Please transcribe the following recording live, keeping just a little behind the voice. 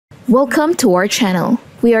Welcome to our channel.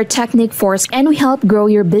 We are Technic Force and we help grow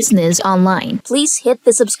your business online. Please hit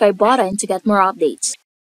the subscribe button to get more updates.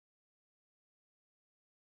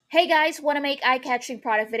 Hey guys, want to make eye-catching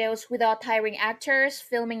product videos without hiring actors,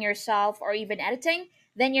 filming yourself, or even editing?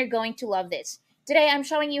 Then you're going to love this. Today, I'm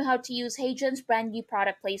showing you how to use HeyGen's brand new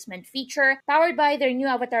product placement feature, powered by their new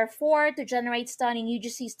Avatar 4 to generate stunning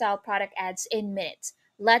UGC-style product ads in minutes.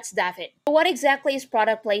 Let's dive in. So what exactly is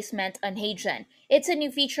product placement on HeyGen? It's a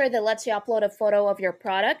new feature that lets you upload a photo of your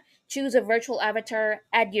product, choose a virtual avatar,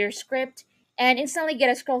 add your script, and instantly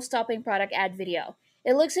get a scroll-stopping product ad video.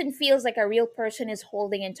 It looks and feels like a real person is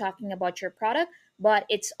holding and talking about your product, but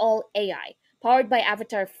it's all AI. Powered by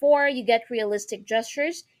Avatar 4, you get realistic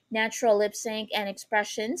gestures, natural lip sync, and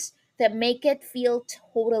expressions that make it feel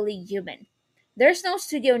totally human. There's no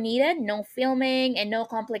studio needed, no filming, and no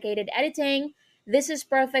complicated editing. This is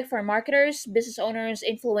perfect for marketers, business owners,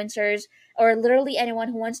 influencers, or literally anyone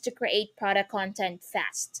who wants to create product content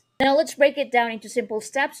fast. Now let's break it down into simple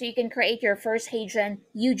steps so you can create your first HeyGen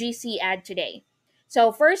UGC ad today.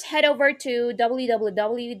 So first, head over to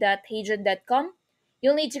www.heygen.com.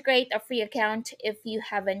 You'll need to create a free account if you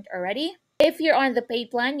haven't already. If you're on the paid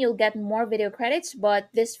plan, you'll get more video credits, but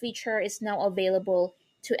this feature is now available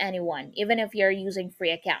to anyone, even if you're using free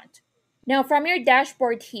account. Now from your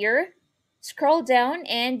dashboard here, scroll down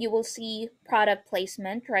and you will see product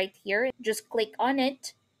placement right here. Just click on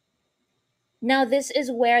it. Now this is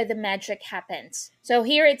where the magic happens. So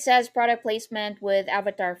here it says product placement with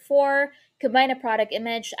Avatar 4. Combine a product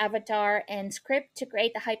image, avatar, and script to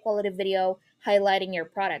create a high quality video highlighting your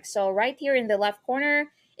product. So right here in the left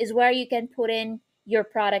corner is where you can put in your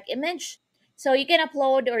product image. So you can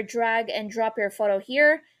upload or drag and drop your photo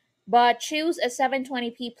here, but choose a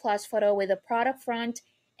 720p plus photo with a product front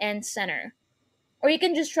and center. Or you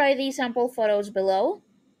can just try these sample photos below.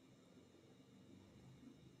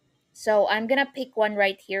 So I'm gonna pick one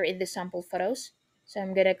right here in the sample photos. So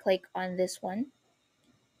I'm gonna click on this one.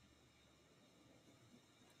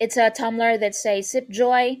 It's a tumbler that says Sip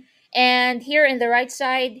Joy. And here in the right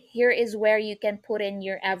side, here is where you can put in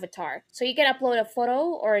your avatar. So you can upload a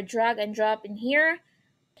photo or drag and drop in here.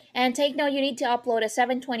 And take note, you need to upload a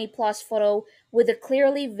 720 plus photo with a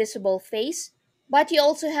clearly visible face. But you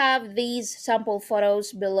also have these sample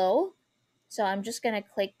photos below. So I'm just gonna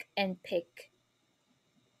click and pick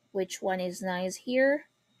which one is nice here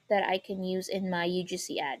that I can use in my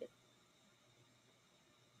UGC ad.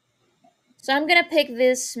 So I'm gonna pick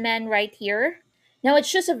this man right here. Now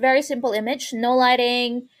it's just a very simple image, no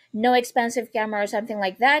lighting, no expensive camera or something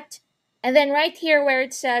like that. And then right here where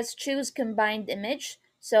it says choose combined image,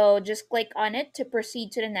 so just click on it to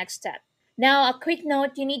proceed to the next step. Now a quick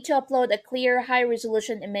note, you need to upload a clear high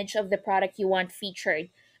resolution image of the product you want featured.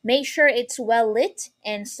 Make sure it's well lit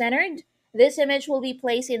and centered. This image will be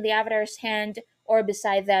placed in the avatar's hand or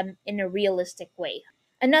beside them in a realistic way.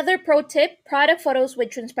 Another pro tip, product photos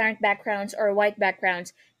with transparent backgrounds or white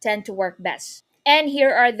backgrounds tend to work best. And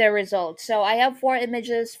here are the results. So I have 4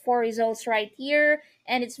 images, 4 results right here,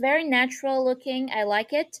 and it's very natural looking. I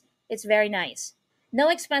like it. It's very nice. No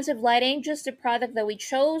expensive lighting, just the product that we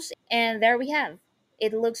chose, and there we have.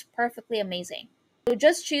 It looks perfectly amazing. So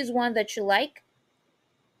just choose one that you like.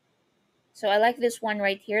 So I like this one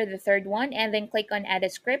right here, the third one, and then click on add a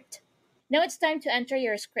script. Now it's time to enter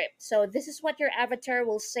your script. So this is what your avatar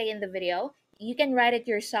will say in the video. You can write it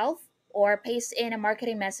yourself or paste in a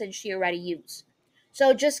marketing message you already use.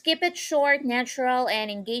 So just keep it short, natural, and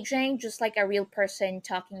engaging, just like a real person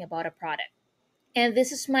talking about a product. And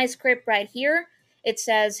this is my script right here. It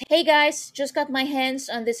says, hey guys, just got my hands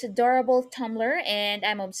on this adorable tumbler and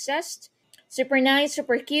I'm obsessed. Super nice,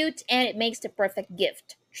 super cute, and it makes the perfect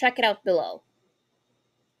gift. Check it out below.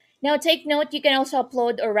 Now take note, you can also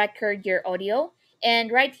upload or record your audio.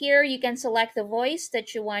 And right here, you can select the voice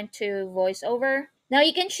that you want to voice over. Now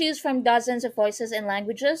you can choose from dozens of voices and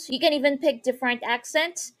languages. You can even pick different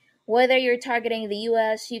accents, whether you're targeting the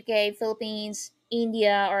US, UK, Philippines,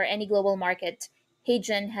 India, or any global market.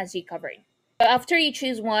 HeyGen has you covered. So after you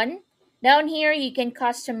choose one, down here you can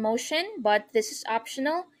custom motion, but this is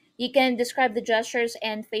optional. You can describe the gestures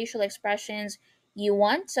and facial expressions you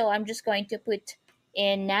want. So I'm just going to put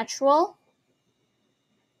in natural.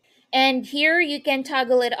 And here you can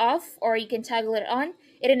toggle it off or you can toggle it on.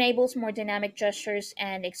 It enables more dynamic gestures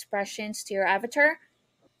and expressions to your avatar.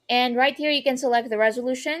 And right here you can select the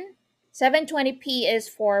resolution. 720p is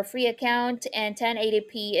for free account and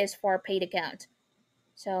 1080p is for paid account.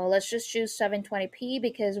 So let's just choose 720p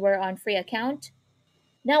because we're on free account.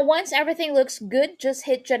 Now once everything looks good, just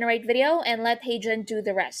hit generate video and let HeyGen do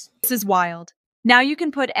the rest. This is wild. Now you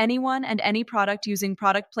can put anyone and any product using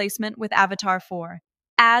product placement with Avatar 4.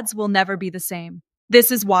 Ads will never be the same.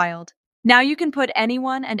 This is wild. Now you can put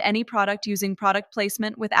anyone and any product using product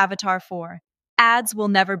placement with Avatar 4. Ads will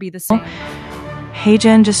never be the same. Hey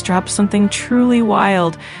Jen just dropped something truly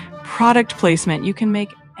wild. Product placement. You can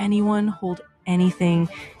make anyone hold anything,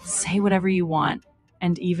 say whatever you want,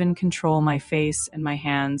 and even control my face and my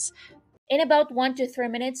hands. In about 1 to 3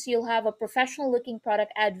 minutes, you'll have a professional looking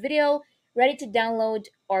product ad video ready to download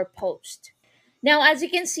or post. Now, as you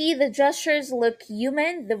can see, the gestures look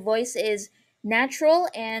human, the voice is natural,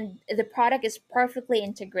 and the product is perfectly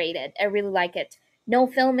integrated. I really like it. No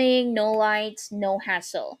filming, no lights, no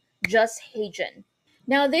hassle. Just Hagen.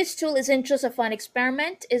 Now, this tool isn't just a fun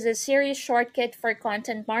experiment, it's a serious shortcut for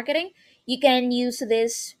content marketing. You can use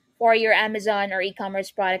this for your Amazon or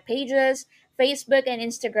e-commerce product pages, Facebook and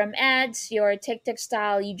Instagram ads, your TikTok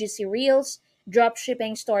style UGC reels,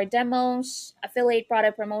 dropshipping store demos, affiliate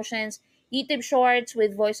product promotions, YouTube shorts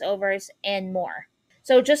with voiceovers, and more.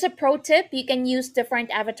 So, just a pro tip, you can use different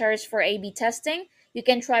avatars for A B testing. You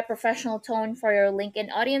can try professional tone for your LinkedIn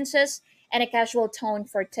audiences and a casual tone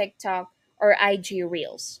for TikTok or IG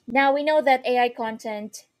Reels. Now, we know that AI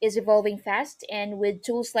content is evolving fast, and with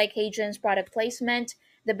tools like Hagen's product placement,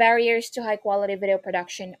 the barriers to high quality video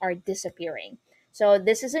production are disappearing. So,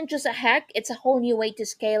 this isn't just a hack, it's a whole new way to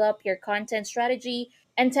scale up your content strategy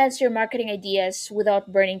and test your marketing ideas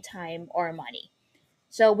without burning time or money.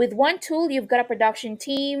 So, with one tool, you've got a production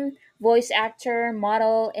team, voice actor,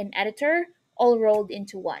 model, and editor all rolled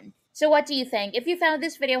into one. So, what do you think? If you found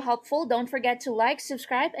this video helpful, don't forget to like,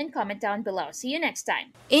 subscribe, and comment down below. See you next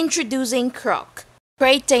time. Introducing Croc.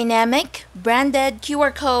 Create dynamic, branded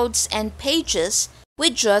QR codes and pages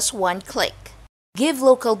with just one click. Give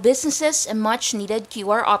local businesses a much needed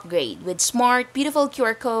QR upgrade with smart, beautiful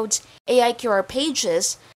QR codes, AI QR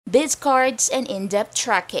pages, biz cards, and in depth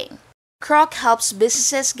tracking. Croc helps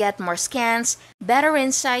businesses get more scans, better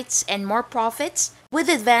insights, and more profits with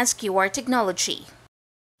advanced QR technology.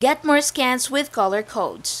 Get more scans with color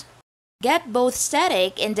codes. Get both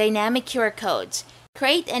static and dynamic QR codes.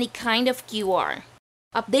 Create any kind of QR.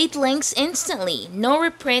 Update links instantly, no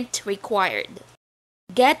reprint required.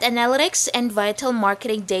 Get analytics and vital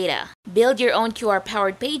marketing data. Build your own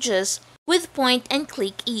QR-powered pages with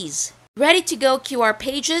point-and-click ease. Ready-to-go QR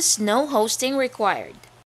pages, no hosting required.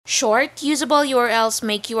 Short, usable URLs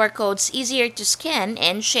make QR codes easier to scan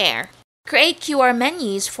and share. Create QR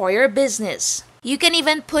menus for your business. You can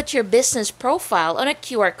even put your business profile on a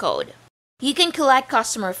QR code. You can collect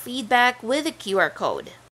customer feedback with a QR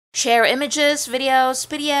code. Share images, videos,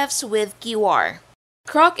 PDFs with QR.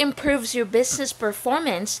 Croc improves your business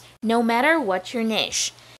performance no matter what your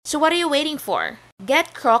niche. So what are you waiting for?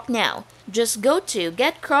 Get Croc now. Just go to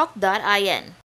getcroc.in.